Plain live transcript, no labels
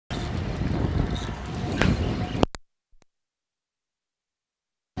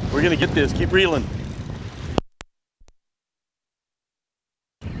We're gonna get this. Keep reeling.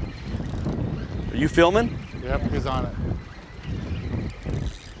 Are you filming? Yep, he's on it.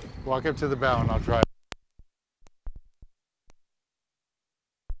 Walk up to the bow and I'll drive.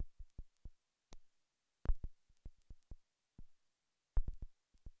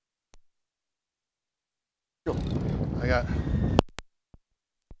 I got.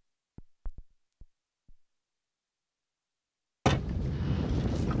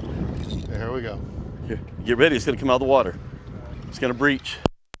 Here we go. Here, get ready. It's gonna come out of the water. It's gonna breach.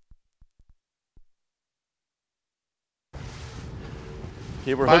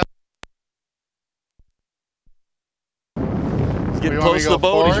 Okay, we're hooked. He's getting close to the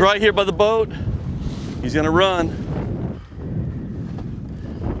boat. He's right here by the boat. He's gonna run.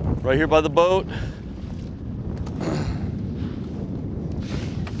 Right here by the boat.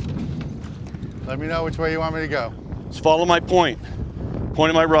 Let me know which way you want me to go. Just follow my point. Point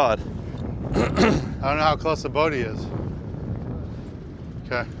of my rod. I don't know how close the boat is.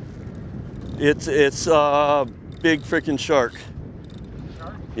 Okay. It's a big freaking shark.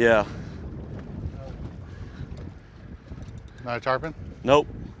 Shark? Yeah. Not a tarpon? Nope.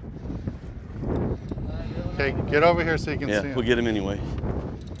 Okay, get over here so you can see him. Yeah, we'll get him anyway.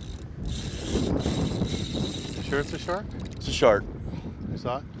 You sure it's a shark? It's a shark. You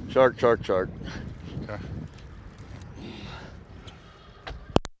saw it? Shark, shark, shark. Okay.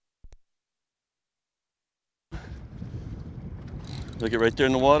 Look it right there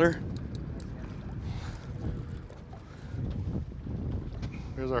in the water.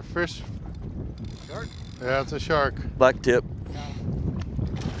 Here's our fish. Shark? Yeah, it's a shark. Blacktip.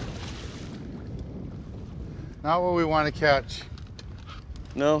 Not what we want to catch.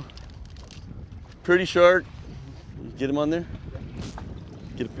 No. Pretty shark. Get him on there.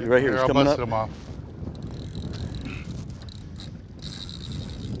 Get him right here. He's coming up. Him off.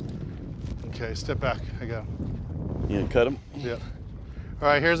 Okay, step back. I got him. You gonna cut him? Yeah. All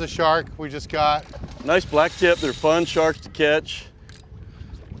right, here's a shark we just got. Nice blacktip. They're fun sharks to catch.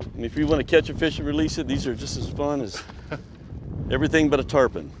 And if you want to catch a fish and release it, these are just as fun as everything but a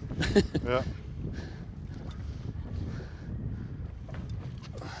tarpon. Yeah.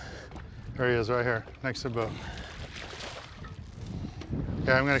 There he is, right here, next to the boat.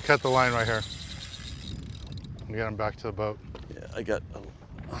 Okay, I'm going to cut the line right here and get him back to the boat. Yeah, I got.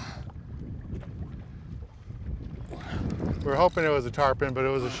 We were hoping it was a tarpon, but it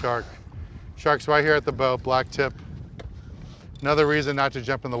was a shark. Shark's right here at the boat, blacktip. Another reason not to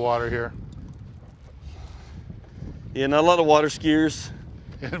jump in the water here. Yeah, not a lot of water skiers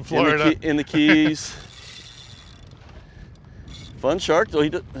in Florida. In the Keys. Fun shark though.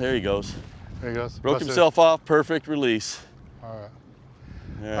 There he goes. There he goes. Broke himself off. Perfect release. All right.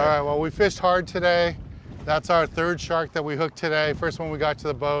 Yeah. All right. Well, we fished hard today. That's our third shark that we hooked today. First one we got to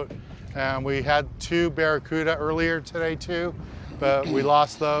the boat, and we had 2 barracuda earlier today too, but we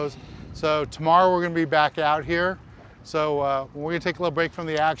lost those. So tomorrow we're going to be back out here. So we're going to take a little break from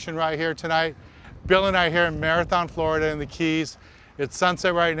the action right here tonight. Bill and I are here in Marathon, Florida, in the Keys. It's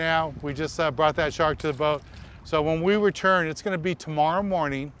sunset right now. We just brought that shark to the boat. So when we return, it's going to be tomorrow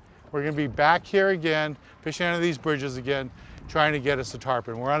morning. We're going to be back here again, fishing under these bridges again, trying to get us a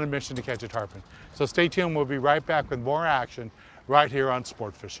tarpon. We're on a mission to catch a tarpon. So stay tuned. We'll be right back with more action right here on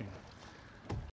Sport Fishing.